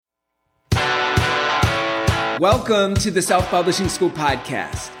Welcome to the Self-Publishing School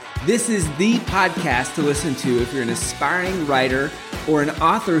podcast. This is the podcast to listen to if you're an aspiring writer or an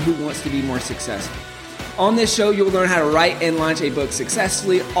author who wants to be more successful. On this show, you'll learn how to write and launch a book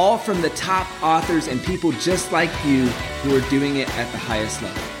successfully, all from the top authors and people just like you who are doing it at the highest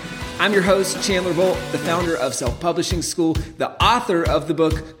level. I'm your host, Chandler Volt, the founder of Self-Publishing School, the author of the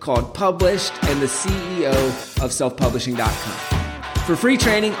book called Published, and the CEO of selfpublishing.com. For free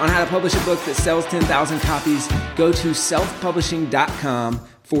training on how to publish a book that sells 10,000 copies, go to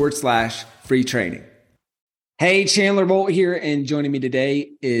selfpublishing.com/free training. Hey, Chandler Volt here, and joining me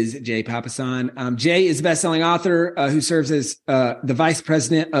today is Jay Papasan. Jay is a best-selling author who serves as the Vice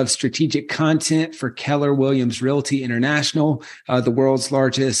President of Strategic Content for Keller Williams Realty International, the world's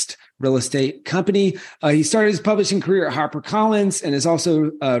largest real estate company. He started his publishing career at HarperCollins and has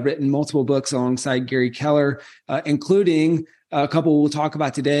also written multiple books alongside Gary Keller, including a couple we'll talk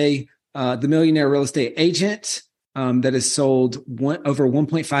about today, The Millionaire Real Estate Agent, that has sold over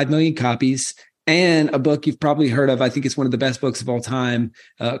 1.5 million copies, and a book you've probably heard of. I think it's one of the best books of all time,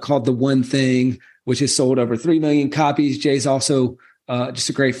 called The One Thing, which has sold over 3 million copies. Jay's also just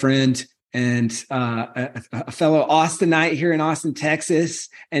a great friend and a fellow Austinite here in Austin, Texas.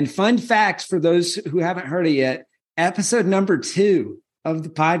 And fun fact for those who haven't heard it yet, episode number 2 of the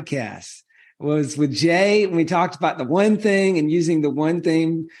podcast was with Jay when we talked about the one thing and using the one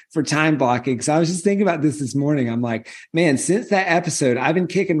thing for time blocking. Because I was just thinking about this morning. I'm like, man, since that episode, I've been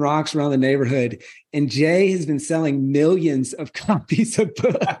kicking rocks around the neighborhood, and Jay has been selling millions of copies of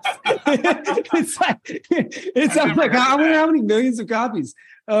books. I'm like, I wonder how many millions of copies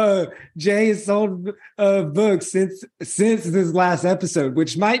Jay has sold books since this last episode,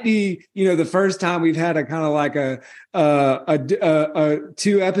 which might be, the first time we've had a kind of like a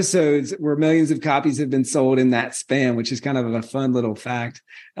 2 episodes where millions of copies have been sold in that span, which is kind of a fun little fact.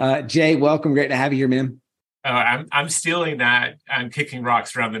 Jay, welcome. Great to have you here, man. Oh, I'm stealing that. I'm kicking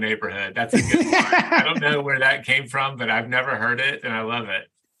rocks around the neighborhood. That's a good one. I don't know where that came from, but I've never heard it, and I love it.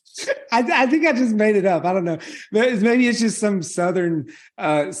 I think I just made it up. I don't know. Maybe it's just some Southern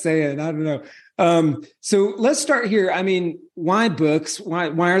saying. I don't know. So let's start here. I mean, why books? Why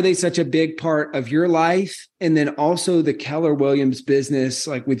are they such a big part of your life? And then also the Keller Williams business,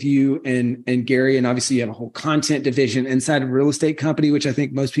 like with you and Gary, and obviously you have a whole content division inside of a real estate company, which I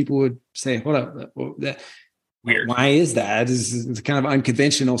think most people would say, hold up, weird. Why is that? It's kind of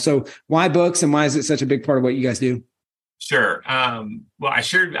unconventional. So why books, and why is it such a big part of what you guys do? Sure. Well, I've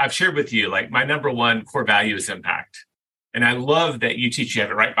shared with you, like, my number one core value is impact. And I love that you have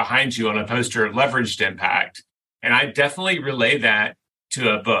it right behind you on a poster, leveraged impact. And I definitely relay that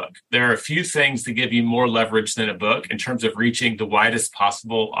to a book. There are a few things that give you more leverage than a book in terms of reaching the widest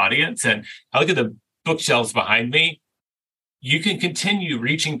possible audience. And I look at the bookshelves behind me. You can continue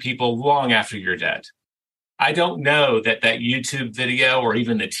reaching people long after you're dead. I don't know that YouTube video or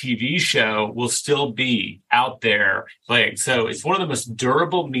even the TV show will still be out there playing. So it's one of the most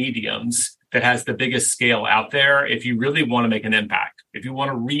durable mediums that has the biggest scale out there if you really want to make an impact. If you want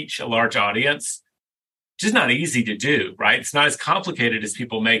to reach a large audience, it's just not easy to do, right? It's not as complicated as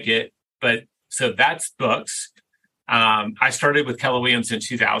people make it. But so that's books. I started with Keller Williams in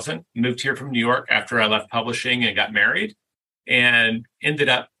 2000, moved here from New York after I left publishing and got married, and ended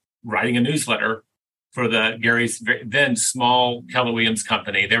up writing a newsletter for Gary's then small Keller Williams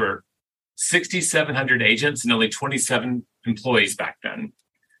company. There were 6,700 agents and only 27 employees back then.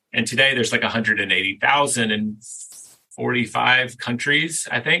 And today there's like 180,000 in 45 countries,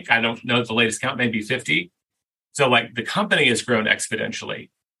 I think. I don't know the latest count, maybe 50. So like the company has grown exponentially.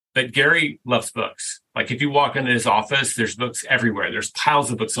 But Gary loves books. Like if you walk into his office, there's books everywhere. There's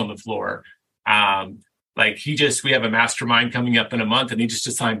piles of books on the floor. We have a mastermind coming up in a month, and he just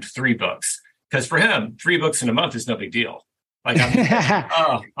assigned 3 books. Because for him, 3 books in a month is no big deal. Like,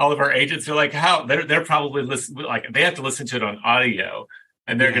 all of our agents are like, how? They're probably listening, like they have to listen to it on audio,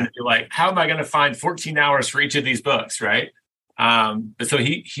 and they're going to be like, how am I going to find 14 hours for each of these books, right? But so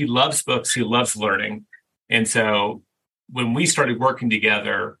he loves books, he loves learning, and so when we started working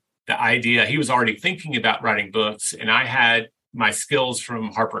together, the idea, he was already thinking about writing books, and I had my skills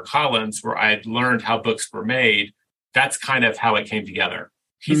from HarperCollins where I had learned how books were made. That's kind of how it came together.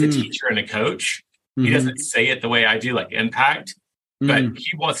 He's a teacher and a coach. He doesn't say it the way I do, like impact, but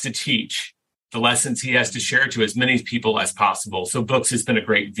he wants to teach the lessons he has to share to as many people as possible. So books has been a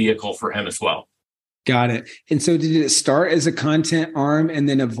great vehicle for him as well. Got it. And so did it start as a content arm and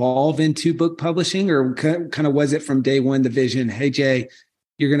then evolve into book publishing, or kind of was it from day one the vision, hey, Jay,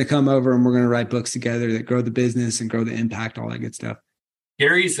 you're going to come over and we're going to write books together that grow the business and grow the impact, all that good stuff?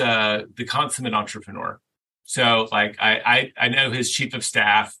 Gary's the consummate entrepreneur. So like I know his chief of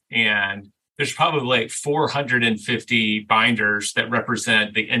staff, and there's probably like 450 binders that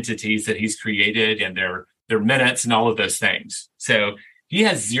represent the entities that he's created and their minutes and all of those things. So he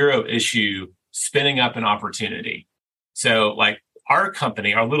has zero issue spinning up an opportunity. So like our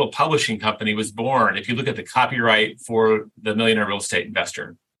company, our little publishing company was born, if you look at the copyright for the Millionaire Real Estate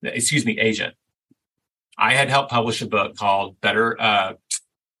Agent, I had helped publish a book called Bill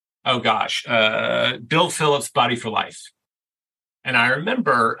Phillips' Body for Life. And I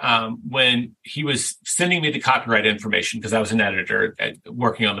remember when he was sending me the copyright information, because I was an editor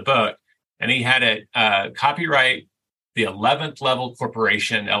working on the book, and he had it copyright the 11th Level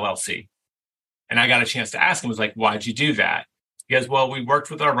Corporation, LLC. And I got a chance to ask him, was like, why'd you do that? He goes, well, we worked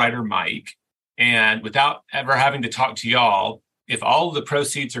with our writer, Mike, and without ever having to talk to y'all, if all of the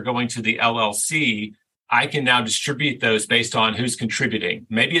proceeds are going to the LLC, I can now distribute those based on who's contributing.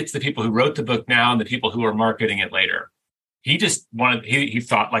 Maybe it's the people who wrote the book now and the people who are marketing it later. He just he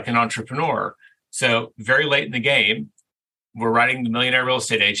thought like an entrepreneur. So very late in the game, we're writing The Millionaire Real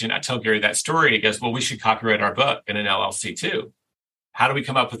Estate Agent. I tell Gary that story. He goes, well, we should copyright our book in an LLC too. How do we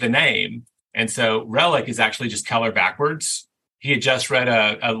come up with a name? And so Relic is actually just Keller backwards. He had just read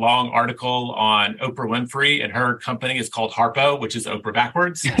a long article on Oprah Winfrey, and her company is called Harpo, which is Oprah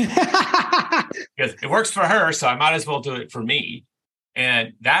backwards. Because it works for her, so I might as well do it for me.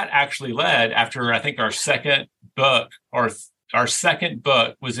 And that actually led, after I think our second book was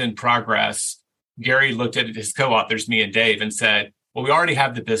in progress, Gary looked at his co-authors, me and Dave, and said, well, we already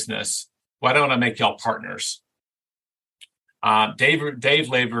have the business. Why don't I make y'all partners? Dave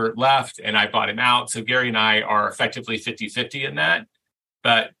Labor left and I bought him out. So Gary and I are effectively 50-50 in that.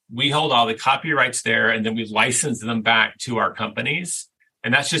 But we hold all the copyrights there and then we license them back to our companies.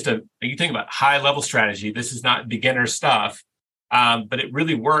 And that's just you think about high level strategy. This is not beginner stuff, but it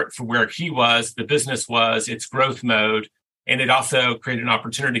really worked for where he was, the business was, its growth mode. And it also created an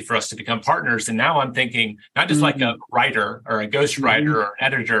opportunity for us to become partners. And now I'm thinking not just like a writer or a ghostwriter or an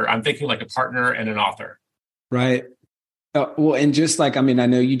editor. I'm thinking like a partner and an author. Right. Well, and just like, I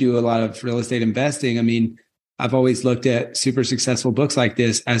know you do a lot of real estate investing. I've always looked at super successful books like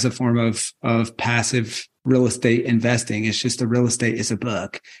this as a form of passive real estate investing. It's just real estate is a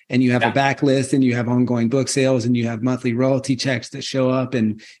book, and you have a backlist and you have ongoing book sales and you have monthly royalty checks that show up.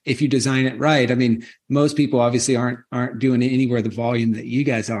 And if you design it right, most people obviously aren't doing it anywhere the volume that you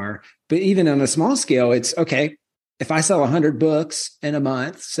guys are, but even on a small scale, it's okay. If I sell 100 books in a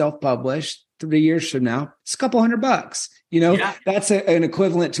month, self-published, 3 years from now, it's a couple $100. That's an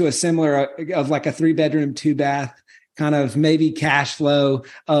equivalent to a similar of like a 3-bedroom, 2-bath kind of maybe cash flow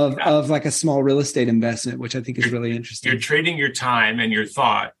of like a small real estate investment, which I think is really interesting. You're trading your time and your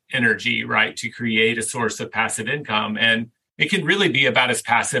thought energy, right, to create a source of passive income. And it can really be about as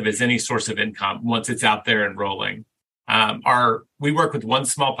passive as any source of income once it's out there and rolling. We work with one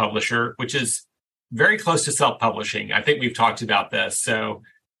small publisher, which is very close to self-publishing. I think we've talked about this. So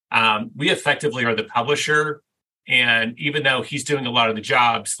we effectively are the publisher. And even though he's doing a lot of the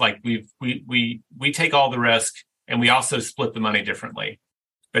jobs, like we take all the risk and we also split the money differently.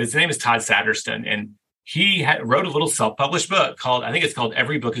 But his name is Todd Satterston, and he wrote a little self-published book called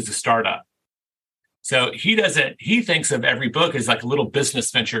Every Book is a Startup. So he thinks of every book as like a little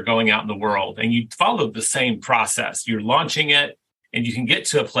business venture going out in the world. And you follow the same process. You're launching it and you can get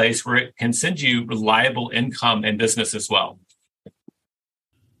to a place where it can send you reliable income and business as well.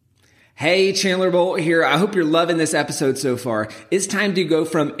 Hey, Chandler Bolt here. I hope you're loving this episode so far. It's time to go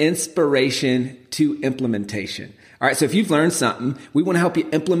from inspiration to implementation. All right. So if you've learned something, we want to help you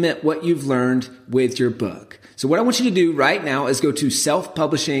implement what you've learned with your book. So what I want you to do right now is go to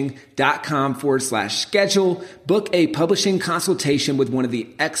selfpublishing.com/schedule, book a publishing consultation with one of the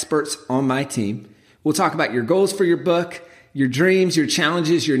experts on my team. We'll talk about your goals for your book, your dreams, your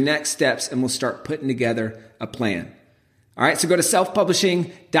challenges, your next steps, and we'll start putting together a plan. All right, so go to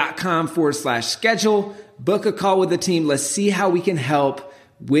selfpublishing.com/schedule, book a call with the team. Let's see how we can help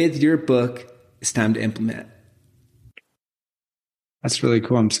with your book. It's time to implement. That's really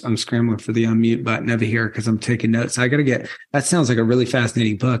cool. I'm scrambling for the unmute button over here because I'm taking notes. That sounds like a really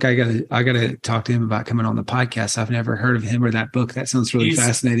fascinating book. I gotta talk to him about coming on the podcast. I've never heard of him or that book. That sounds really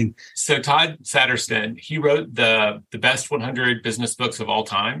fascinating. So Todd Satterston, he wrote the best 100 business books of all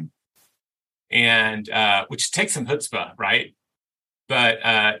time. And which takes some chutzpah, right? But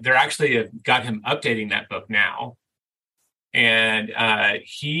they're actually have got him updating that book now. And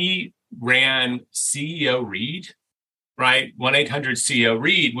he ran CEO Read, right?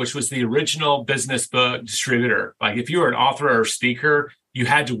 1-800-CEO-READ, which was the original business book distributor. Like if you were an author or speaker, you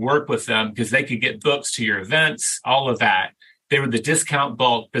had to work with them because they could get books to your events, all of that. They were the discount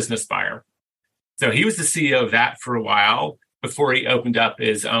bulk business buyer. So he was the CEO of that for a while. before he opened up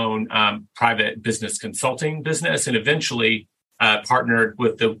his own private business consulting business, and eventually partnered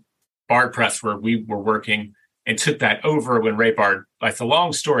with the Bard Press where we were working and took that over when Ray Bard, like, it's a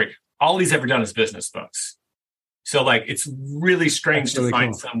long story. All he's ever done is business books. So like, it's really strange to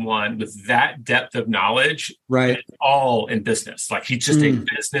find someone with that depth of knowledge, right? All in business. Like, he's just a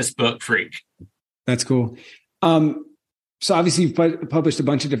business book freak. That's cool. So obviously you've published a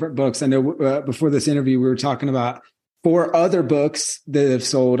bunch of different books. I know before this interview, we were talking about 4 other books that have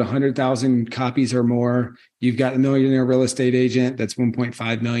sold 100,000 copies or more. You've got The Millionaire Real Estate Agent. That's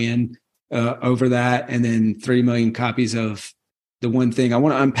 1.5 million over that. And then 3 million copies of The One Thing. I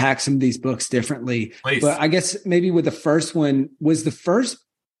want to unpack some of these books differently. Please. But I guess maybe with the first one, was the first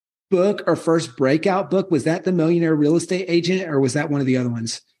book or first breakout book, was that The Millionaire Real Estate Agent, or was that one of the other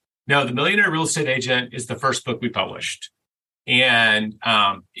ones? No, The Millionaire Real Estate Agent is the first book we published. And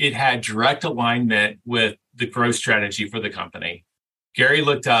it had direct alignment with the growth strategy for the company. Gary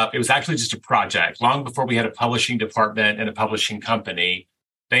looked up, it was actually just a project. Long before we had a publishing department and a publishing company,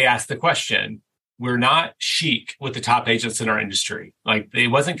 they asked the question, we're not chic with the top agents in our industry. Like, it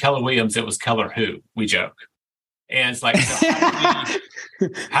wasn't Keller Williams, it was Keller who, we joke. And it's like, so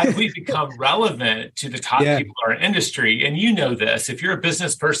how do we become relevant to the top people in our industry? And you know this, if you're a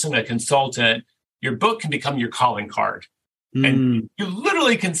business person, a consultant, your book can become your calling card. And you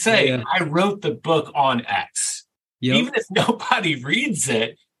literally can say, I wrote the book on X. Yep. Even if nobody reads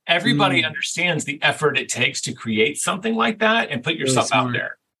it, everybody understands the effort it takes to create something like that and put yourself out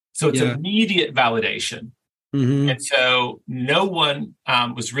there. So it's immediate validation. And so no one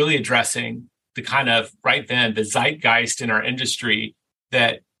was really addressing the kind of, right then, the zeitgeist in our industry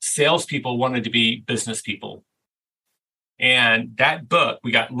that salespeople wanted to be business people. And that book,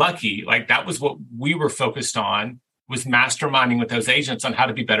 we got lucky. Like, that was what we were focused on, was masterminding with those agents on how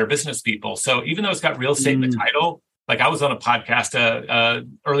to be better business people. So even though it's got real estate in the title, like, I was on a podcast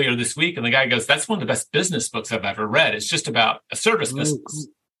earlier this week, and the guy goes, that's one of the best business books I've ever read. It's just about a service business.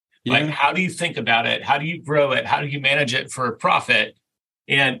 Like, how do you think about it? How do you grow it? How do you manage it for profit?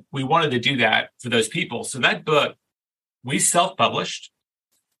 And we wanted to do that for those people. So that book, we self-published.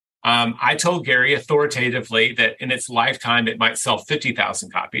 I told Gary authoritatively that in its lifetime, it might sell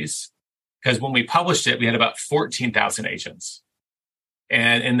 50,000 copies. Because when we published it, we had about 14,000 agents.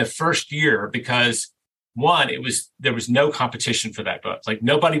 And in the first year, because one, there was no competition for that book. Like,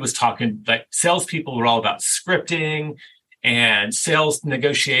 nobody was talking, like, salespeople were all about scripting and sales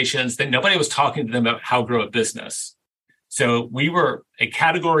negotiations. That nobody was talking to them about how to grow a business. So we were a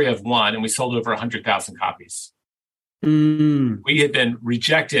category of one, and we sold over 100,000 copies. We had been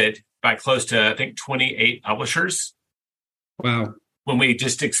rejected by close to, I think, 28 publishers. Wow. When we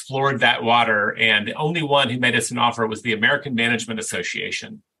just explored that water, and the only one who made us an offer was the American Management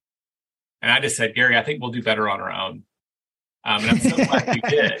Association. And I just said, Gary, I think we'll do better on our own. And I'm so glad we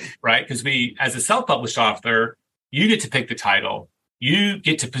did, right? Because we, as a self-published author, you get to pick the title. You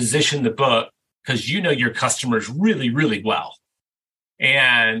get to position the book because you know your customers really, really well.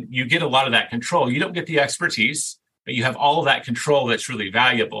 And you get a lot of that control. You don't get the expertise, but you have all of that control that's really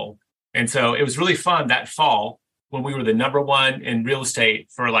valuable. And so it was really fun that fall, when we were the number one in real estate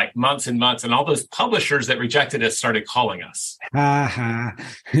for like months and months, and all those publishers that rejected us started calling us. Yeah.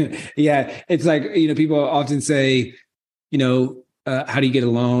 It's like, people often say, how do you get a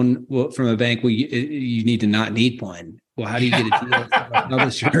loan from a bank? Well, you need to not need one. Well, how do you get a deal from a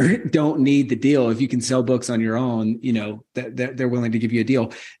publisher? Don't need the deal. If you can sell books on your own, that they're willing to give you a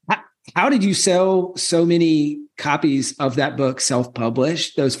deal. How did you sell so many copies of that book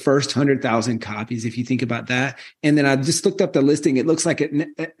self-published, those first 100,000 copies, if you think about that? And then I just looked up the listing. It looks like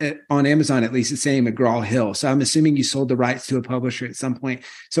it on Amazon, at least, it's saying McGraw-Hill. So I'm assuming you sold the rights to a publisher at some point.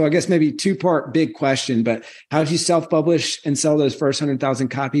 So I guess maybe 2-part big question, but how did you self-publish and sell those first 100,000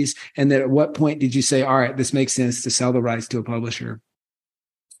 copies? And then at what point did you say, all right, this makes sense to sell the rights to a publisher?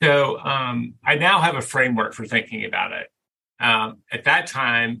 So I now have a framework for thinking about it. At that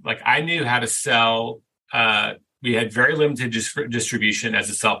time, like, I knew how to sell. We had very limited distribution as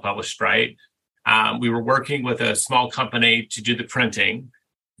a self-published, right? We were working with a small company to do the printing.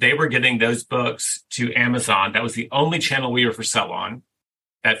 They were getting those books to Amazon. That was the only channel we were for sell on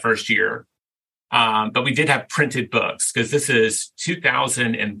that first year. But we did have printed books, because this is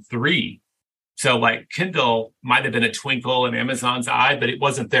 2003. So like, Kindle might have been a twinkle in Amazon's eye, but it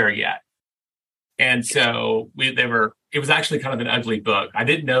wasn't there yet. And so it was actually kind of an ugly book. I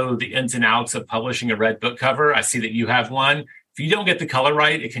didn't know the ins and outs of publishing a red book cover. I see that you have one. If you don't get the color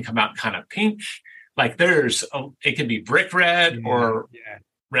right, it can come out kind of pink. Like, it can be brick red or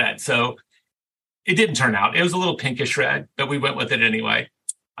red. So it didn't turn out. It was a little pinkish red, but we went with it anyway.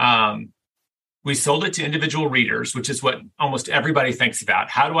 We sold it to individual readers, which is what almost everybody thinks about.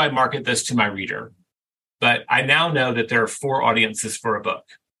 How do I market this to my reader? But I now know that there are 4 audiences for a book.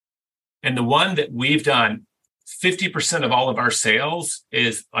 And the one that we've done, 50% of all of our sales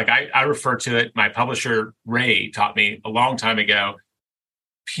is, like I refer to it, my publisher, Ray, taught me a long time ago,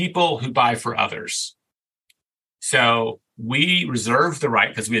 people who buy for others. So we reserved the right,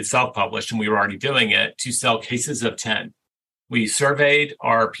 because we had self-published and we were already doing it, to sell cases of 10. We surveyed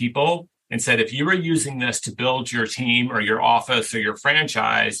our people and said, if you were using this to build your team or your office or your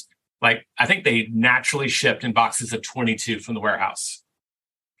franchise, like I think they naturally shipped in boxes of 22 from the warehouse.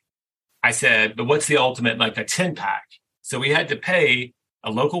 I said, but what's the ultimate, like a 10 pack? So we had to pay a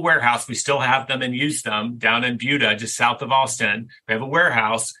local warehouse. We still have them and use them down in Buda, just south of Austin. We have a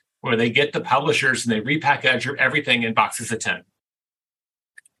warehouse where they get the publishers and they repackage everything in boxes of 10.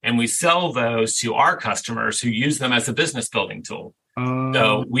 And we sell those to our customers who use them as a business building tool.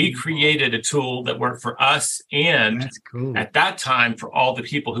 So we created a tool that worked for us and at that time for all the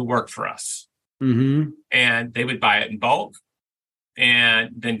people who worked for us. Mm-hmm. And they would buy it in bulk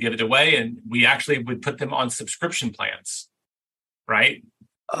and then give it away. And we actually would put them on subscription plans, right?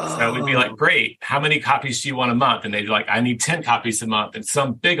 So we'd be like, great, how many copies do you want a month? And they'd be like, I need 10 copies a month. And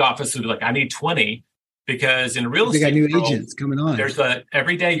some big office would be like, I need 20. Because in real estate, new agents coming on.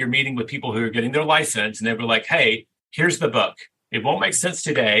 Every day you're meeting with people who are getting their license, and they were like, hey, here's the book. It won't make sense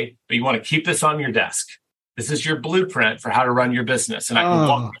today, but you want to keep this on your desk. This is your blueprint for how to run your business, and I can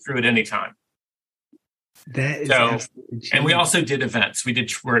walk you through it anytime. That is absolutely genius. And we also did events.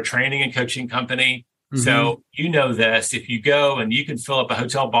 We're a training and coaching company. Mm-hmm. So you know this, if you go and you can fill up a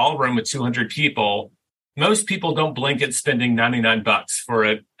hotel ballroom with 200 people, most people don't blink at spending $99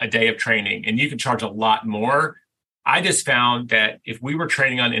 for a day of training, and you can charge a lot more. I just found that if we were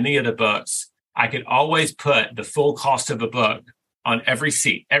training on any of the books, I could always put the full cost of a book on every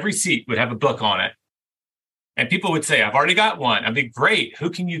seat. Every seat would have a book on it. And people would say, I've already got one. I'd be great. Who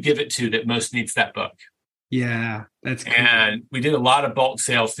can you give it to that most needs that book? Yeah, that's cool. And we did a lot of bulk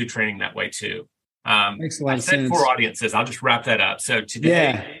sales through training that way too. Makes a lot of sense. 4 audiences. I'll just wrap that up. So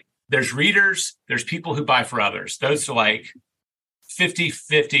today, there's readers, there's people who buy for others. Those are like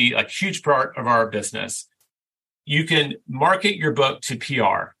 50-50, like huge part of our business. You can market your book to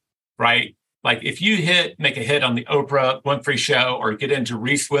PR, right? Like if you make a hit on the Oprah Winfrey show or get into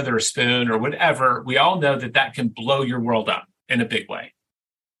Reese Witherspoon or whatever, we all know that can blow your world up in a big way.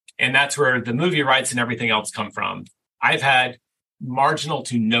 And that's where the movie rights and everything else come from. I've had marginal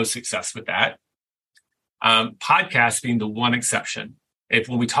to no success with that. Podcasts being the one exception.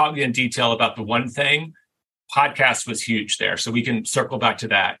 When we talk in detail about the one thing, podcast was huge there. So we can circle back to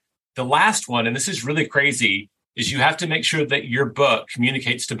that. The last one, and this is really crazy, is you have to make sure that your book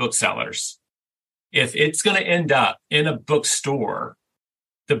communicates to booksellers. If it's going to end up in a bookstore,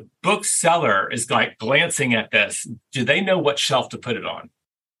 the bookseller is like glancing at this. Do they know what shelf to put it on?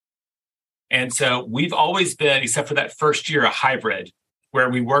 And so we've always been, except for that first year, a hybrid where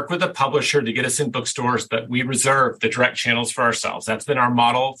we work with a publisher to get us in bookstores, but we reserve the direct channels for ourselves. That's been our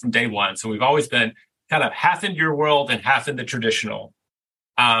model from day one. So we've always been kind of half in your world and half in the traditional.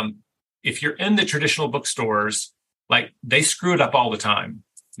 If you're in the traditional bookstores, like they screw it up all the time.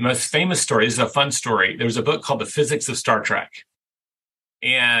 The most famous story, this is a fun story. There was a book called The Physics of Star Trek.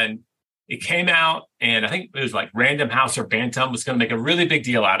 And it came out, and I think it was like Random House or Bantam was going to make a really big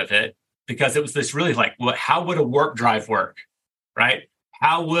deal out of it because it was this really like, how would a warp drive work, right?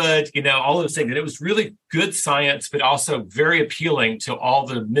 How would, all those things. And it was really good science, but also very appealing to all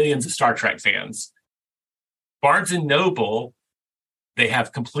the millions of Star Trek fans. Barnes & Noble, they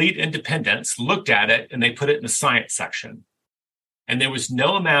have complete independence, looked at it, and they put it in the science section. And there was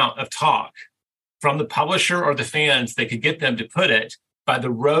no amount of talk from the publisher or the fans that could get them to put it by the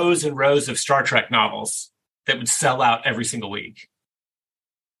rows and rows of Star Trek novels that would sell out every single week.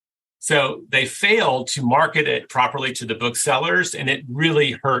 So they failed to market it properly to the booksellers, and it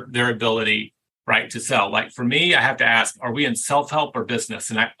really hurt their ability, right, to sell. Like for me, I have to ask, are we in self-help or business?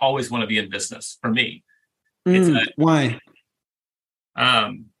 And I always want to be in business for me. Why?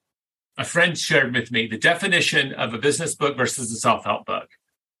 A friend shared with me the definition of a business book versus a self-help book.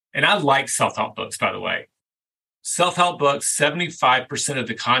 And I like self-help books, by the way. Self-help books, 75% of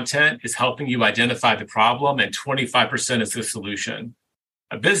the content is helping you identify the problem and 25% is the solution.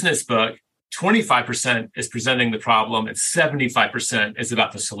 A business book, 25% is presenting the problem and 75% is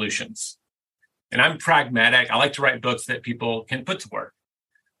about the solutions. And I'm pragmatic. I like to write books that people can put to work.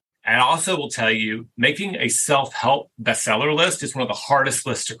 And I also will tell you, making a self-help bestseller list is one of the hardest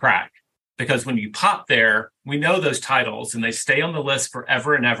lists to crack. Because when you pop there, we know those titles and they stay on the list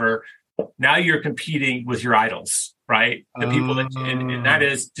forever and ever. Now you're competing with your idols, right? The people that, and that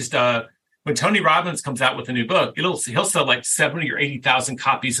is just when Tony Robbins comes out with a new book, he'll sell like 70 or 80,000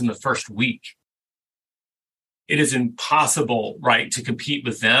 copies in the first week. It is impossible, right, to compete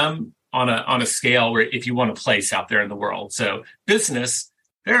with them on a scale where if you want a place out there in the world. So business,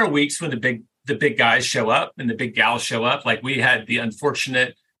 there are weeks when the big guys show up and the big gals show up. Like we had the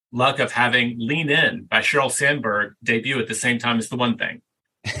unfortunate luck of having Lean In by Sheryl Sandberg debut at the same time as The One Thing.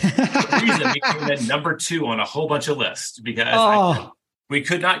 The reason we came in number 2 on a whole bunch of lists because we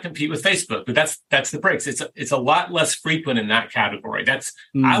could not compete with Facebook, but that's the breaks. It's a lot less frequent in that category.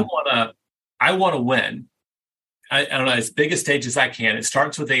 I want to win. I don't know, as big a stage as I can. It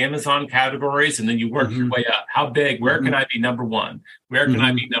starts with the Amazon categories and then you work your way up. How big? Where can I be number 1? Where can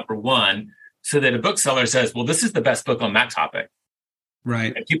I be number 1? So that a bookseller says, well, this is the best book on that topic.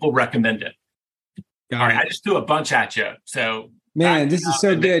 Right. And people recommend it. All right. I just threw a bunch at you. So man, this is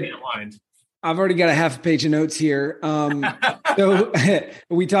so good. I've already got a half a page of notes here. So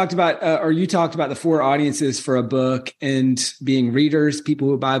we talked about, or you talked about the 4 audiences for a book and being readers, people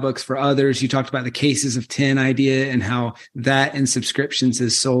who buy books for others. You talked about the cases of 10 idea and how that and subscriptions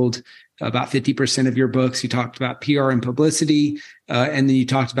has sold about 50% of your books. You talked about PR and publicity. And then you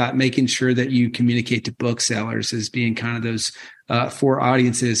talked about making sure that you communicate to booksellers as being kind of those 4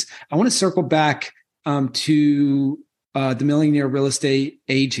 audiences. I want to circle back to the Millionaire Real Estate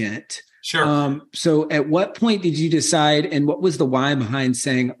Agent. Sure. So at what point did you decide, and what was the why behind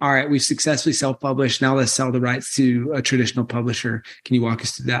saying, all right, we've successfully self-published, now let's sell the rights to a traditional publisher? Can you walk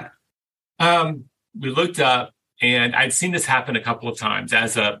us through that? We looked up, and I'd seen this happen a couple of times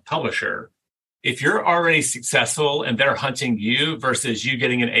as a publisher. If you're already successful and they're hunting you versus you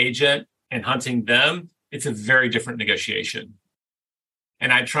getting an agent and hunting them, it's a very different negotiation.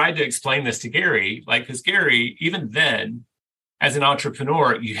 And I tried to explain this to Gary, because Gary, even then, as an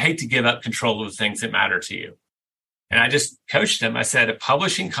entrepreneur, you hate to give up control of the things that matter to you. And I just coached him. I said, a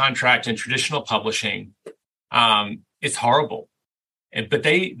publishing contract in traditional publishing, it's horrible. But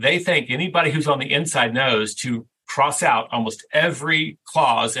they think anybody who's on the inside knows to cross out almost every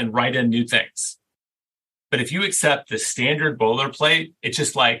clause and write in new things. But if you accept the standard boilerplate, it's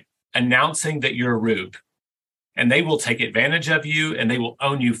just like announcing that you're a rube. And they will take advantage of you and they will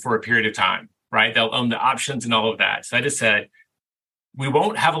own you for a period of time, right? They'll own the options and all of that. So I just said, we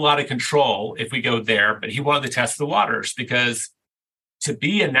won't have a lot of control if we go there, but he wanted to test the waters because to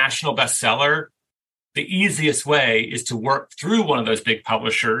be a national bestseller, the easiest way is to work through one of those big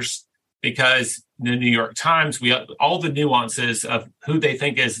publishers because the New York Times, all the nuances of who they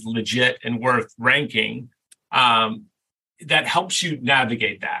think is legit and worth ranking, that helps you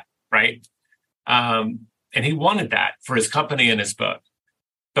navigate that, right? And he wanted that for his company and his book,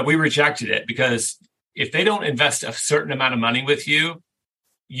 but we rejected it because if they don't invest a certain amount of money with you,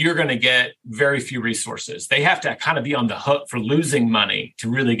 you're going to get very few resources. They have to kind of be on the hook for losing money to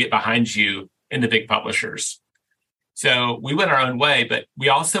really get behind you in the big publishers. So we went our own way, but we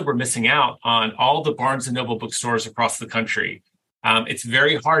also were missing out on all the Barnes and Noble bookstores across the country. It's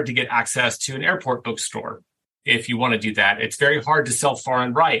very hard to get access to an airport bookstore if you want to do that. It's very hard to sell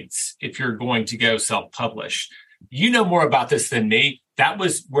foreign rights if you're going to go self-publish. You know more about this than me. That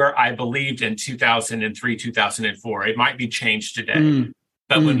was where I believed in 2003, 2004. It might be changed today.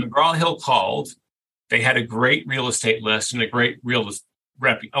 But when McGraw-Hill called, they had a great real estate list and a great real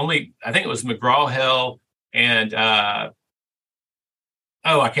rep. I think it was McGraw-Hill and, I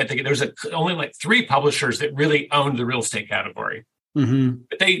can't think of, there's only like 3 publishers that really owned the real estate category.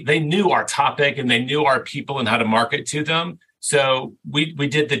 But they knew our topic and they knew our people and how to market to them. So we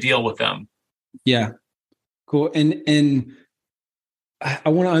did the deal with them. Yeah. Cool. And I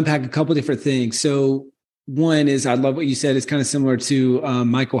want to unpack a couple different things. So one is, I love what you said. It's kind of similar to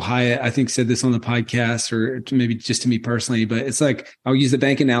Michael Hyatt, I think, said this on the podcast, or maybe just to me personally, but it's like, I'll use the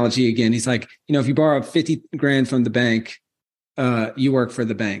bank analogy again. He's like, if you borrow 50 grand from the bank, you work for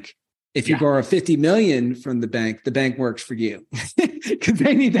the bank. If you borrow 50 million from the bank works for you because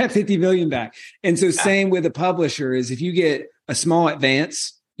they need that 50 million back. And so same with a publisher is if you get a small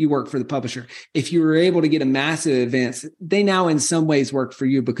advance, you work for the publisher. If you were able to get a massive advance, they now in some ways work for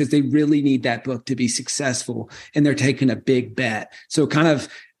you because they really need that book to be successful and they're taking a big bet. So kind of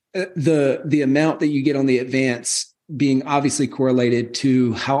the amount that you get on the advance being obviously correlated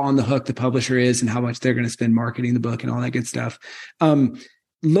to how on the hook the publisher is and how much they're going to spend marketing the book and all that good stuff.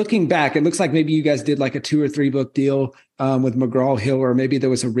 Looking back, it looks like maybe you guys did like a 2 or 3 book deal with McGraw-Hill, or maybe there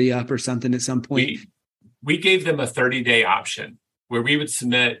was a re-up or something at some point. We gave them a 30-day option where we would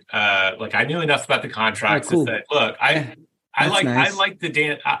submit, I knew enough about the contracts that said, look, I like the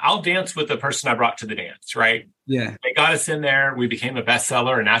dance. I'll dance with the person I brought to the dance, right? Yeah. They got us in there. We became a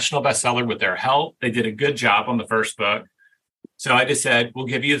bestseller, a national bestseller with their help. They did a good job on the first book. So I just said, we'll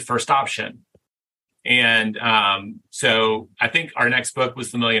give you the first option. And so I think our next book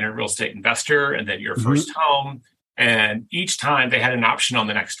was The Millionaire Real Estate Investor, and then Your First Home. And each time they had an option on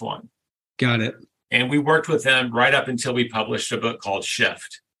the next one. Got it. And we worked with them right up until we published a book called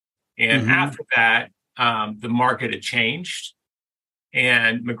Shift. And after that, the market had changed,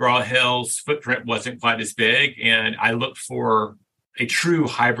 and McGraw-Hill's footprint wasn't quite as big. And I looked for a true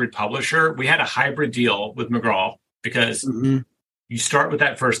hybrid publisher. We had a hybrid deal with McGraw because you start with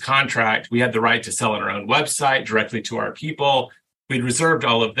that first contract. We had the right to sell on our own website directly to our people. We'd reserved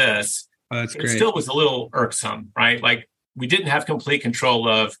all of this. Oh, that's great. It still was a little irksome, right? Like, we didn't have complete control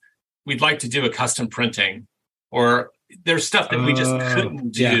of, we'd like to do a custom printing, or there's stuff that we just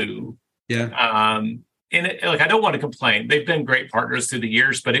couldn't do. Yeah. And I don't want to complain. They've been great partners through the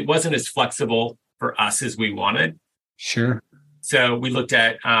years, but it wasn't as flexible for us as we wanted. Sure. So we looked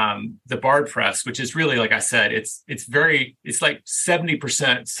at the Bard Press, which is really, like I said, it's like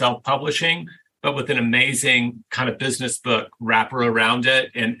 70% self-publishing, but with an amazing kind of business book wrapper around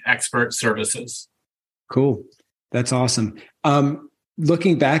it and expert services. Cool. That's awesome.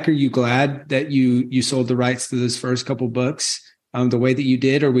 Looking back, are you glad that you sold the rights to those first couple books the way that you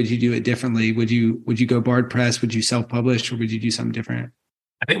did, or would you do it differently? Would you go Bard Press? Would you self-publish, or would you do something different?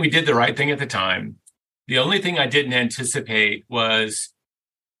 I think we did the right thing at the time. The only thing I didn't anticipate was,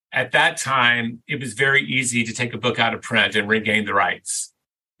 at that time, it was very easy to take a book out of print and regain the rights,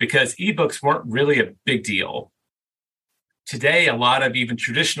 because ebooks weren't really a big deal. Today, a lot of even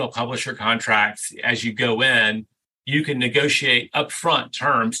traditional publisher contracts, as you go in, you can negotiate upfront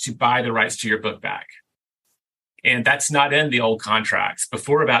terms to buy the rights to your book back. And that's not in the old contracts.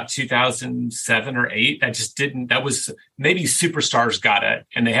 Before about 2007 or 8, that was maybe superstars got it,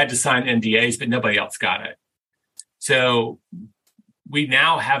 and they had to sign NDAs, but nobody else got it. So we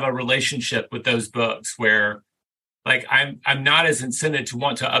now have a relationship with those books where, like, I'm not as incented to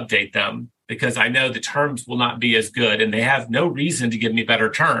want to update them, because I know the terms will not be as good, and they have no reason to give me better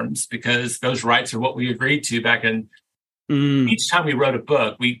terms, because those rights are what we agreed to back in. Each time we wrote a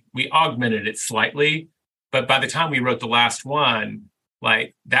book, we augmented it slightly. But by the time we wrote the last one,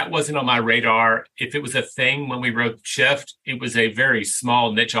 like, that wasn't on my radar. If it was a thing when we wrote Shift, it was a very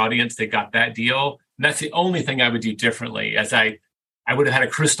small niche audience that got that deal. And that's the only thing I would do differently, as I would have had a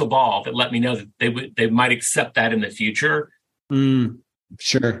crystal ball that let me know that they might accept that in the future.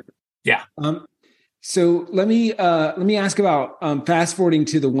 Sure. Yeah. So let me ask about fast forwarding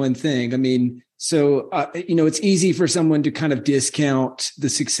to the one thing. I mean, so, it's easy for someone to kind of discount the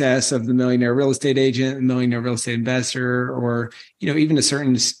success of the Millionaire Real Estate Agent and Millionaire Real Estate Investor, or, even to a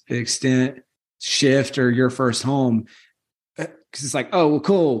certain extent, Shift or Your First Home. Because it's like, oh, well,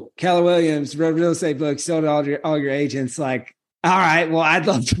 cool. Keller Williams, real estate book, sold all your agents. Like, all right, well, I'd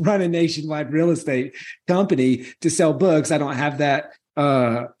love to run a nationwide real estate company to sell books. I don't have that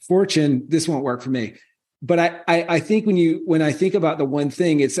fortune. This won't work for me. But I think when I think about the one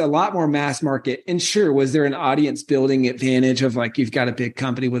thing, it's a lot more mass market. And sure, was there an audience building advantage of, like, you've got a big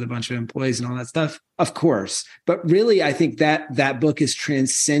company with a bunch of employees and all that stuff? Of course. But really, I think that book is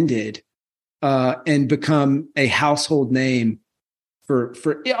transcended and become a household name for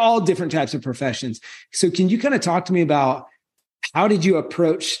all different types of professions. So can you kind of talk to me about, how did you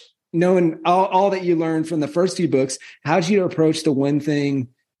approach, knowing all that you learned from the first few books, how did you approach the one thing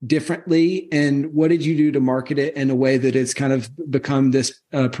differently, and what did you do to market it in a way that it's kind of become this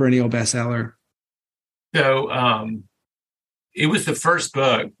perennial bestseller? So it was the first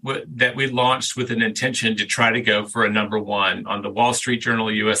book that we launched with an intention to try to go for a number one on the Wall Street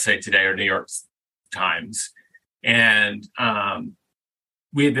Journal, USA Today, or New York Times. And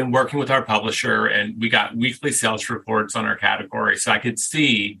we had been working with our publisher, and we got weekly sales reports on our category. So I could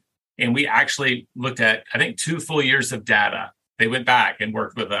see, and we actually looked at, I think, 2 full years of data. They went back and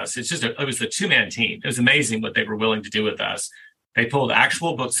worked with us. It was a 2-man team. It was amazing what they were willing to do with us. They pulled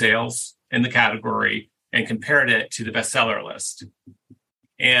actual book sales in the category and compared it to the bestseller list.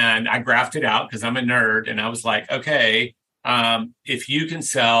 And I graphed it out because I'm a nerd. And I was like, okay, if you can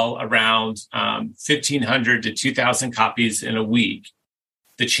sell around 1,500 to 2,000 copies in a week,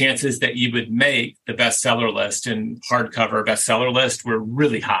 the chances that you would make the bestseller list and hardcover bestseller list were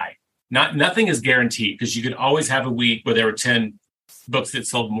really high. Nothing is guaranteed, because you could always have a week where there were 10 books that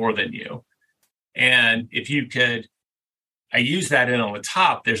sold more than you. And if you could, I use that in on the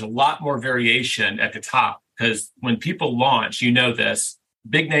top, there's a lot more variation at the top, because when people launch, this,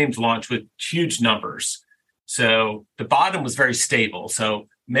 big names launch with huge numbers. So the bottom was very stable. So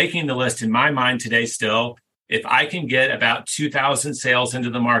making the list, in my mind today still, if I can get about 2,000 sales into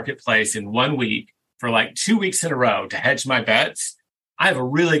the marketplace in 1 week for like 2 weeks in a row to hedge my bets, I have a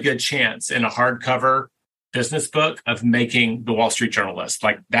really good chance in a hardcover business book of making the Wall Street Journal list.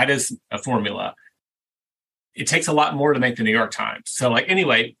 Like that is a formula. It takes a lot more to make the New York Times. So like,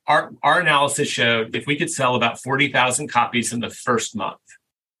 anyway, our analysis showed if we could sell about 40,000 copies in the first month.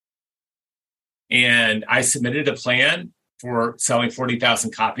 And I submitted a plan for selling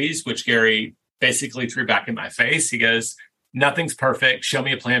 40,000 copies, which Gary basically threw back in my face. He goes, nothing's perfect. Show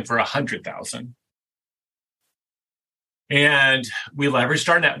me a plan for 100,000. And we leveraged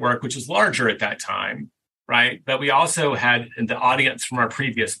our network, which was larger at that time, right? But we also had the audience from our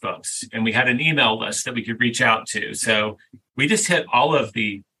previous books, and we had an email list that we could reach out to. So we just hit all of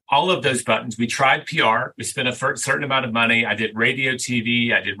those buttons. We tried PR. We spent a certain amount of money. I did radio,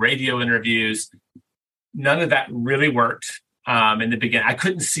 TV. I did radio interviews. None of that really worked in the beginning. I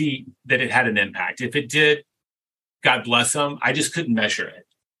couldn't see that it had an impact. If it did, God bless them. I just couldn't measure it.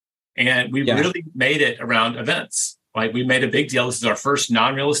 And we really made it around events. Like we made a big deal. This is our first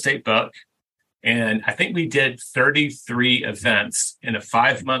non-real estate book. And I think we did 33 events in a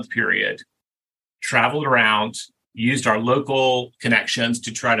 5-month period, traveled around, used our local connections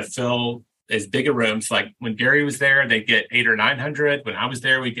to try to fill as big a rooms. Like when Gary was there, they'd get 800 or 900. When I was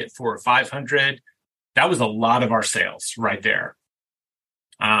there, we'd get 400 or 500. That was a lot of our sales right there.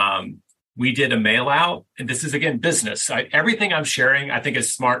 We did a mail out, and this is, again, business. Everything I'm sharing, I think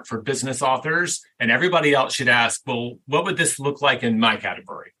is smart for business authors, and everybody else should ask, well, what would this look like in my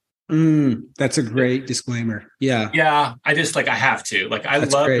category? That's a great disclaimer. Yeah. Yeah. I have to. I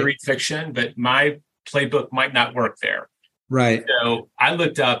love to read fiction, but my playbook might not work there. Right. So I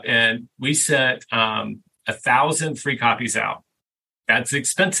looked up and we sent 1,000 free copies out. That's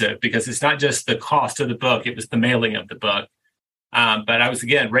expensive because it's not just the cost of the book, it was the mailing of the book.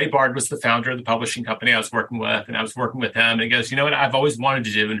 But Ray Bard was the founder of the publishing company I was working with, and I was working with him. And he goes, you know what, I've always wanted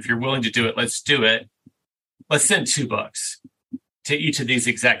to do, and if you're willing to do it, let's do it. Let's send 2 books to each of these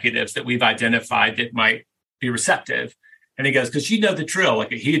executives that we've identified that might be receptive. And he goes, because you know the drill.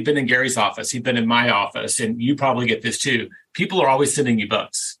 Like he had been in Gary's office, he'd been in my office, and you probably get this too. People are always sending you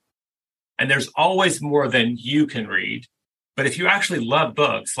books. And there's always more than you can read. But if you actually love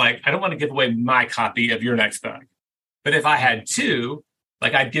books, I don't want to give away my copy of your next book. But if I had 2,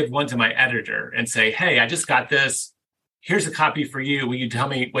 I'd give one to my editor and say, hey, I just got this. Here's a copy for you. Will you tell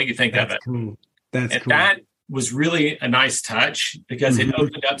me what you think of it? Cool. That's cool. That was really a nice touch because it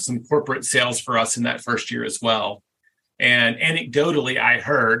opened up some corporate sales for us in that first year as well. And anecdotally, I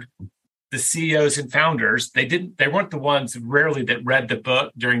heard the CEOs and founders, they weren't the ones rarely that read the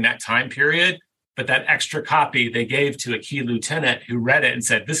book during that time period, but that extra copy they gave to a key lieutenant who read it and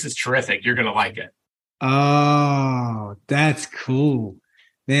said, this is terrific. You're going to like it. Oh, that's cool,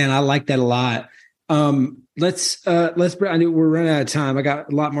 man. I like that a lot. Let's. I know we're running out of time. I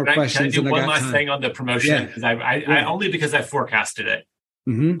got a lot more questions. Can I do one last thing on the promotion? Because I only because I forecasted it.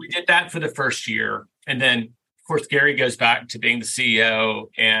 Mm-hmm. We did that for the first year, and then of course Gary goes back to being the CEO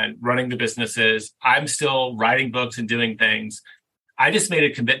and running the businesses. I'm still writing books and doing things. I just made a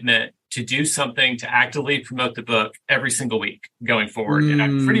commitment to do something to actively promote the book every single week going forward, and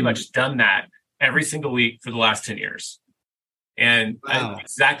I've pretty much done that every single week for the last 10 years. And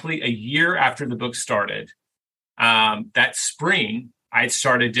exactly a year after the book started, that spring, I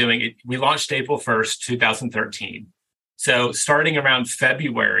started doing it. We launched April 1st, 2013. So starting around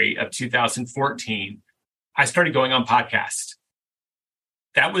February of 2014, I started going on podcasts.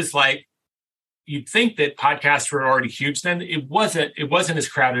 That was you'd think that podcasts were already huge then. It wasn't as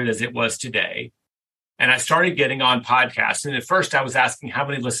crowded as it was today. And I started getting on podcasts. And at first I was asking, how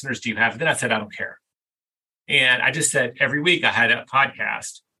many listeners do you have? And then I said, I don't care. And I just said every week I had a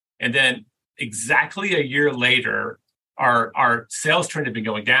podcast. And then exactly a year later, our sales trend had been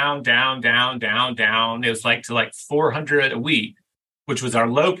going down, down, down, down, down. It was to 400 a week, which was our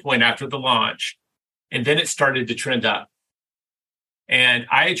low point after the launch. And then it started to trend up. And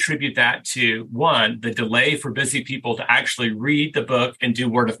I attribute that to, one, the delay for busy people to actually read the book and do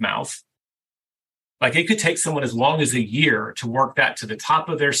word of mouth. It could take someone as long as a year to work that to the top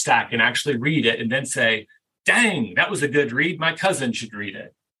of their stack and actually read it and then say, dang, that was a good read. My cousin should read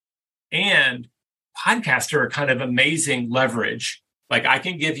it. And podcasts are a kind of amazing leverage. I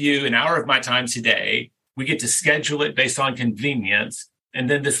can give you an hour of my time today. We get to schedule it based on convenience. And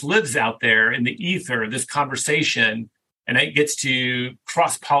then this lives out there in the ether, this conversation, and it gets to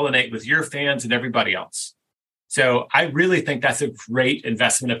cross-pollinate with your fans and everybody else. So I really think that's a great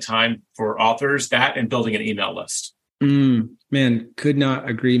investment of time for authors, that and building an email list. Man, could not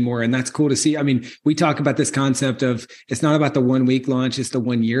agree more. And that's cool to see. I mean, we talk about this concept of it's not about the 1 week launch, it's the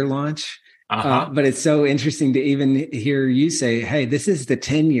 1 year launch. But it's so interesting to even hear you say, hey, this is the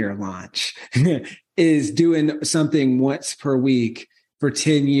 10-year launch, is doing something once per week for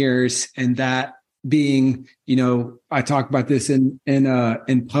 10 years. And that being, I talk about this in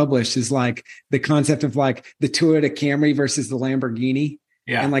Publish, is like the concept of like the Toyota Camry versus the Lamborghini.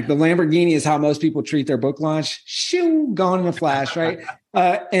 Yeah. And like the Lamborghini is how most people treat their book launch. Shoo, gone in a flash, right?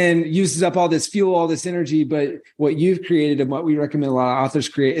 And uses up all this fuel, all this energy. But what you've created and what we recommend a lot of authors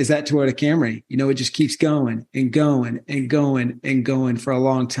create is that Toyota Camry. It just keeps going and going and going and going for a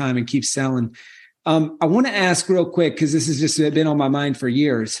long time and keeps selling. I want to ask real quick, because this has just been on my mind for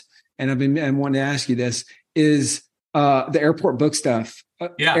years, and I wanted to ask you this, is the airport book stuff.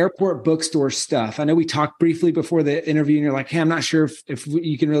 Airport bookstore stuff. I know we talked briefly before the interview and you're like, hey, I'm not sure if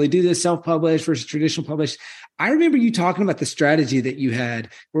you can really do this self-published versus traditional published. I remember you talking about the strategy that you had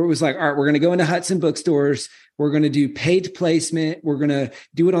where it was like, all right, we're going to go into Hudson bookstores. We're going to do paid placement. We're going to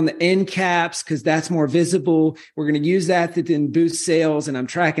do it on the end caps because that's more visible. We're going to use that to then boost sales. And I'm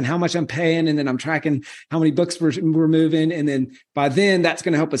tracking how much I'm paying. And then I'm tracking how many books we're moving. And then by then that's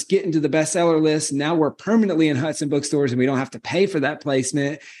going to help us get into the bestseller list. Now we're permanently in Hudson bookstores and we don't have to pay for that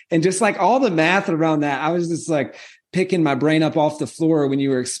placement. And just like all the math around that, I was just like picking my brain up off the floor when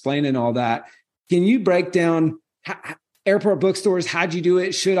you were explaining all that. Can you break down airport bookstores? How'd you do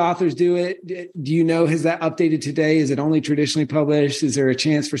it? Should authors do it? Do you know, has that updated today? Is it only traditionally published? Is there a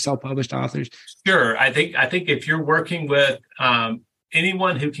chance for self-published authors? Sure. I think if you're working with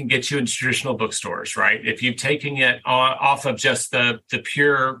anyone who can get you into traditional bookstores, right? If you've taken it off of just the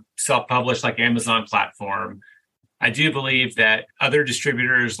pure self-published like Amazon platform, I do believe that other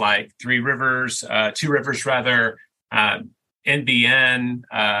distributors like Two Rivers, NBN,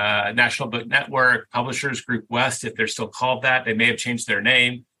 National Book Network, Publishers Group West, if they're still called that, they may have changed their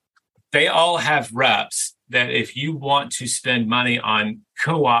name. They all have reps that if you want to spend money on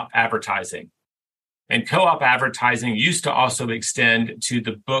co-op advertising, and co-op advertising used to also extend to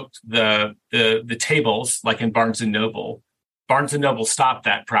the book, the tables, like in Barnes & Noble. Barnes & Noble stopped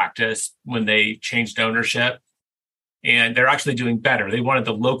that practice when they changed ownership. And they're actually doing better. They wanted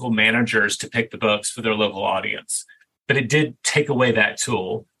the local managers to pick the books for their local audience. But it did take away that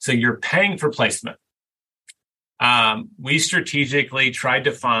tool. So you're paying for placement. We strategically tried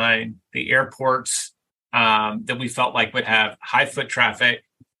to find the airports that we felt like would have high foot traffic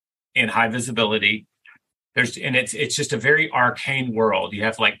and high visibility. It's just a very arcane world. You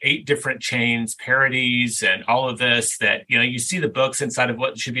have like 8 different chains, parodies, and all of this that, you see the books inside of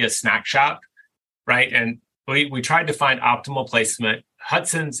what should be a snack shop, right? And we tried to find optimal placement.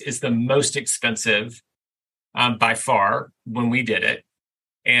 Hudson's is the most expensive by far when we did it.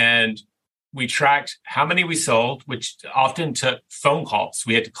 And we tracked how many we sold, which often took phone calls.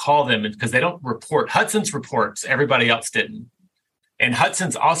 We had to call them because they don't report. Hudson's reports, everybody else didn't. And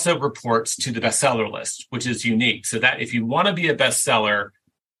Hudson's also reports to the bestseller list, which is unique. So that if you want to be a bestseller,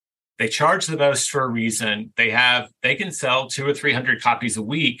 they charge the most for a reason. They can sell 200 or 300 copies a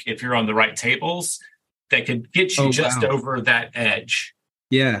week if you're on the right tables. That could get you over that edge.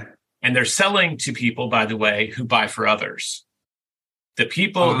 Yeah. And they're selling to people, by the way, who buy for others. The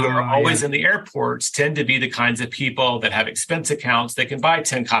people who are always in the airports tend to be the kinds of people that have expense accounts. They can buy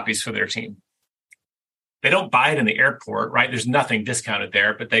 10 copies for their team. They don't buy it in the airport, right? There's nothing discounted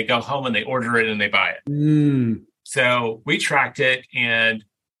there, but they go home and they order it and they buy it. So we tracked it, and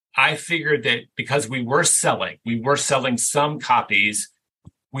I figured that because we were selling some copies,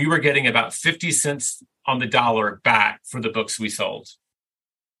 we were getting about 50 cents on the dollar back for the books we sold.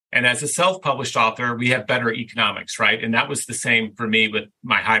 And as a self-published author, we have better economics, right? And that was the same for me with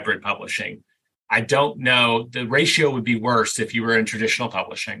my hybrid publishing. I don't know, the ratio would be worse if you were in traditional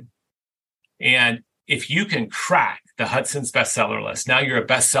publishing. And if you can crack the Hudson's bestseller list, now you're a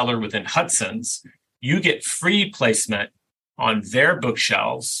bestseller within Hudson's, you get free placement on their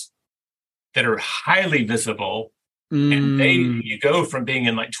bookshelves that are highly visible. And you go from being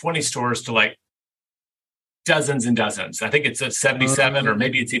in like 20 stores to like dozens and dozens. I think it's a 77 or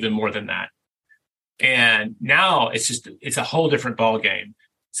maybe it's even more than that. And now it's a whole different ballgame.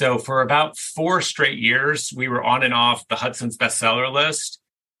 So for about 4 straight years, we were on and off the Hudson's bestseller list.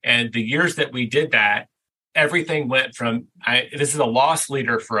 And the years that we did that, everything went from, this is a loss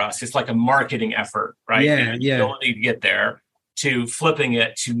leader for us. It's like a marketing effort, right? Yeah. Ability to get there, to flipping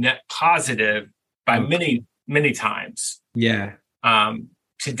it to net positive by many times. Yeah.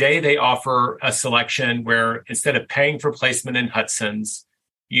 Today, they offer a selection where instead of paying for placement in Hudson's,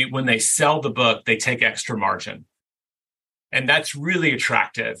 when they sell the book, they take extra margin. And that's really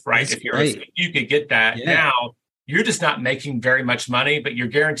attractive, right? If you could get that now, you're just not making very much money, but you're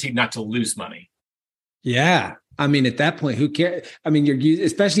guaranteed not to lose money. Yeah. I mean, at that point, who cares? I mean,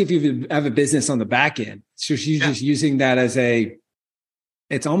 especially if you have a business on the back end. So she's just using that as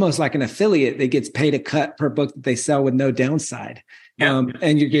it's almost like an affiliate that gets paid a cut per book that they sell with no downside.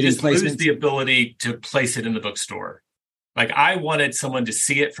 And you're getting just lose placements. the ability to place it in the bookstore. Like I wanted someone to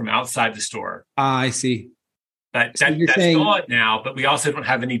see it from outside the store. I see. But So you're that's saying, gone now, but we also don't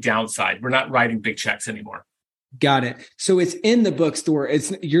have any downside. We're not writing big checks anymore. got it. So it's in the bookstore.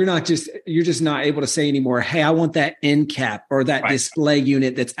 You're just not able to say anymore, hey, I want that end cap or that display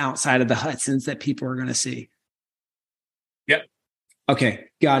unit that's outside of the Hudsons that people are going to see. Yep. Okay,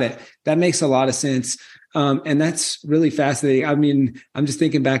 got it. That makes a lot of sense. And that's really fascinating. I mean, I'm just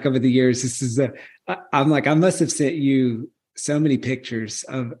thinking back over the years. I must have sent you so many pictures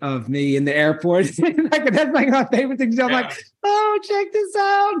of me in the airport. That's like my favorite thing. I'm like, oh, check this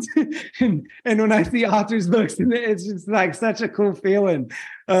out. and when I see authors' books, it's just like such a cool feeling.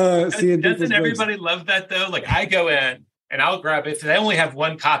 Seeing doesn't everybody love that though? Like I go in and I'll grab it. If they only have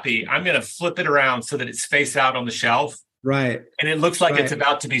one copy, I'm going to flip it around so that it's face out on the shelf. Right. And it looks like it's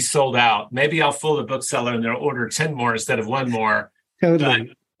about to be sold out. Maybe I'll fool the bookseller and they'll order 10 more instead of one more. Totally.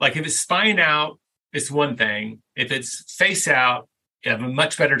 But like if it's spine out, it's one thing. If it's face out, you have a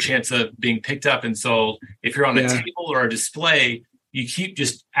much better chance of being picked up and sold. If you're on a table or a display, you keep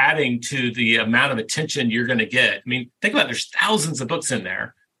just adding to the amount of attention you're going to get. I mean, think about it, there's thousands of books in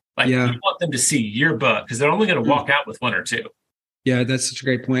there. Like you want them to see your book because they're only going to walk out with one or two. Yeah, that's such a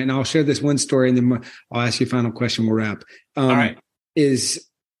great point. And I'll share this one story and then I'll ask you a final question. We'll wrap. All right.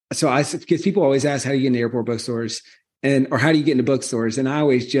 Because people always ask, how do you get into airport bookstores or how do you get into bookstores? And I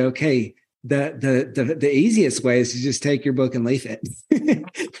always joke, hey, the easiest way is to just take your book and leaf it.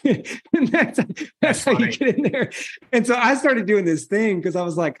 And that's how you get in there. And so I started doing this thing because I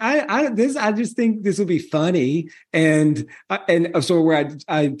was like, I just think this will be funny. And so where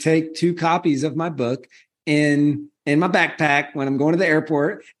I take 2 copies of my book in my backpack when I'm going to the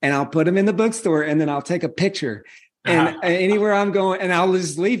airport, and I'll put them in the bookstore, and then I'll take a picture. And anywhere I'm going, and I'll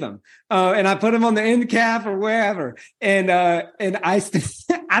just leave them. And I put them on the end cap or wherever. And I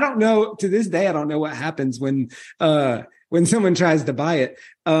don't know, to this day, I don't know what happens when someone tries to buy it.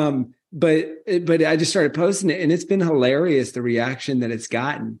 But I just started posting it, and it's been hilarious, the reaction that it's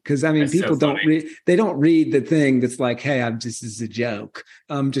gotten. Because I mean, that's people don't read the thing that's like, hey, this is a joke.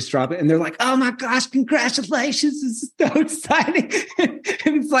 Just drop it. And they're like, oh my gosh, congratulations. This is so exciting. And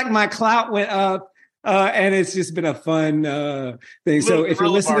it's like my clout went up. And it's just been a fun thing. So if you're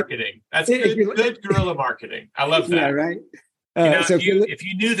listening, marketing, that's good guerrilla marketing. I love that. Yeah, right. So if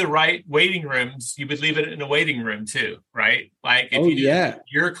you knew the right waiting rooms, you would leave it in a waiting room too, right? Like if you knew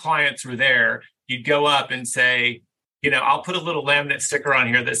your clients were there, you'd go up and say, I'll put a little laminate sticker on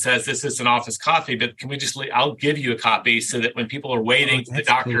here that says this is an office coffee, but can we I'll give you a copy so that when people are waiting for the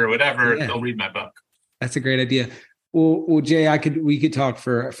doctor or whatever, they'll read my book. That's a great idea. Well, Jay, we could talk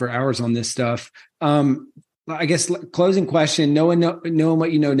for hours on this stuff. I guess closing question, knowing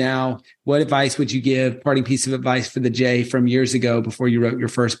what you know now, what advice would you give, parting piece of advice for the Jay from years ago before you wrote your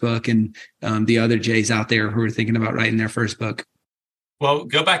first book and the other Jays out there who are thinking about writing their first book? Well,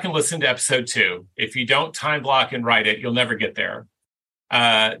 go back and listen to episode 2. If you don't time block and write it, you'll never get there.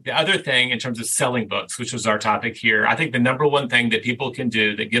 The other thing in terms of selling books, which was our topic here, I think the number one thing that people can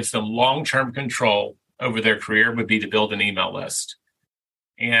do that gives them long-term control over their career would be to build an email list.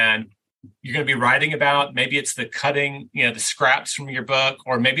 And you're going to be writing about, maybe it's the cutting, the scraps from your book,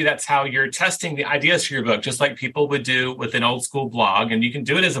 or maybe that's how you're testing the ideas for your book, just like people would do with an old school blog. And you can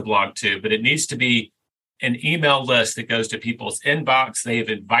do it as a blog too, but it needs to be an email list that goes to people's inbox. They've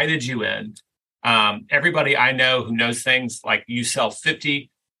invited you in. Everybody I know who knows things like you sell 50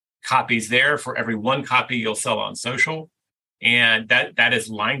 copies there for every 1 copy you'll sell on social. And that is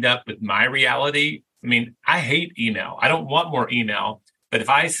lined up with my reality. I mean, I hate email. I don't want more email. But if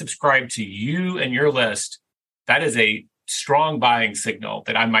I subscribe to you and your list, that is a strong buying signal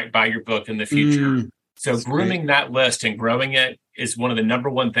that I might buy your book in the future. So grooming that list and growing it is one of the number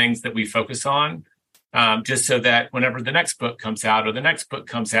one things that we focus on, just so that whenever the next book comes out or the next book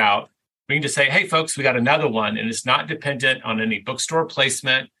comes out, we can just say, hey, folks, we got another one. And it's not dependent on any bookstore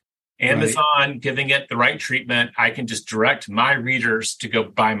placement, Amazon giving it the right treatment. I can just direct my readers to go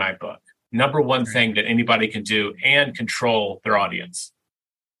buy my book. Number one thing that anybody can do and control their audience.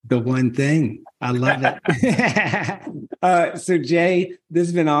 The one thing. I love it. So Jay, this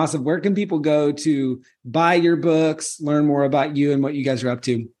has been awesome. Where can people go to buy your books, learn more about you and what you guys are up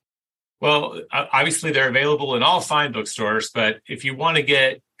to? Well, obviously they're available in all fine bookstores, but if you want to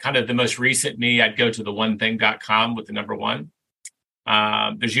get kind of the most recent me, I'd go to theonething.com with the number 1.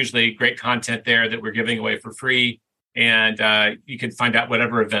 There's usually great content there that we're giving away for free. And you can find out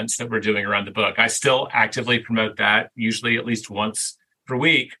whatever events that we're doing around the book. I still actively promote that, usually at least once per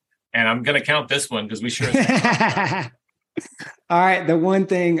week. And I'm going to count this one because we sure. All right. The one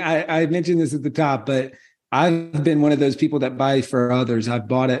thing I mentioned this at the top, but I've been one of those people that buy for others. I've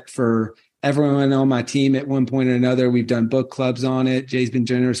bought it for everyone on my team at one point or another. We've done book clubs on it. Jay's been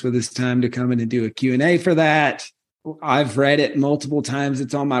generous with his time to come in and do a Q&A for that. I've read it multiple times.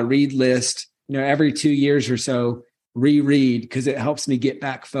 It's on my read list, every 2 years or so, reread, because it helps me get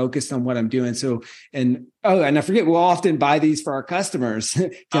back focused on what I'm doing. So, and I forget, we'll often buy these for our customers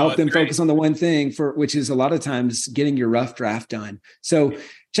to help them focus on the one thing, which is a lot of times getting your rough draft done. So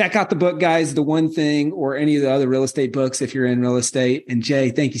check out the book, guys, The One Thing, or any of the other real estate books if you're in real estate. And Jay,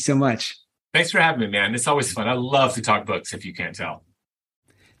 thank you so much. Thanks for having me, man. It's always fun. I love to talk books, if you can't tell.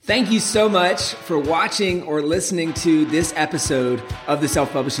 Thank you so much for watching or listening to this episode of the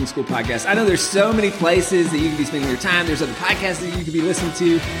Self-Publishing School podcast. I know there's so many places that you can be spending your time. There's other podcasts that you could be listening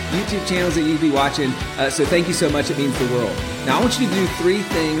to, YouTube channels that you could be watching. So thank you so much. It means the world. Now, I want you to do 3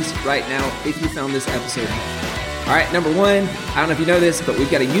 things right now if you found this episode helpful. All right, number 1, I don't know if you know this, but we've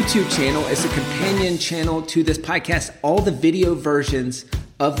got a YouTube channel. It's a companion channel to this podcast. All the video versions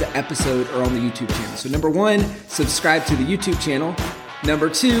of the episode are on the YouTube channel. So number 1, subscribe to the YouTube channel.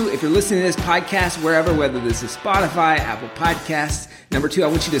 Number 2, if you're listening to this podcast wherever, whether this is Spotify, Apple Podcasts, number 2, I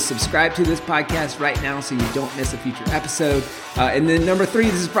want you to subscribe to this podcast right now so you don't miss a future episode. And then number 3,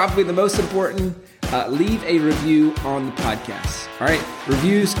 this is probably the most important, leave a review on the podcast. All right,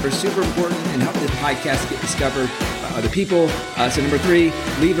 reviews are super important and help the podcast get discovered by other people. So number 3,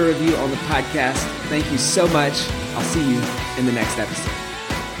 leave a review on the podcast. Thank you so much. I'll see you in the next episode.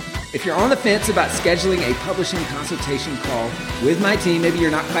 If you're on the fence about scheduling a publishing consultation call with my team, maybe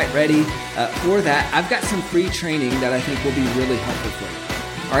you're not quite ready for that, I've got some free training that I think will be really helpful for you.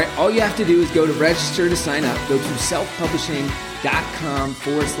 All right, all you have to do is go to register to sign up. Go to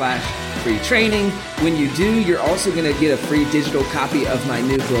selfpublishing.com/free training. When you do, you're also going to get a free digital copy of my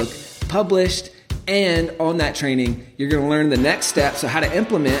new book, Published. And on that training, you're going to learn the next steps, so how to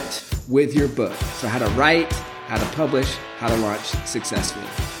implement with your book. So how to write, how to publish, how to launch successfully.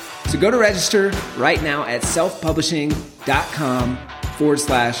 So go to register right now at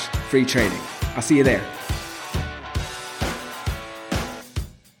selfpublishing.com/free training. I'll see you there.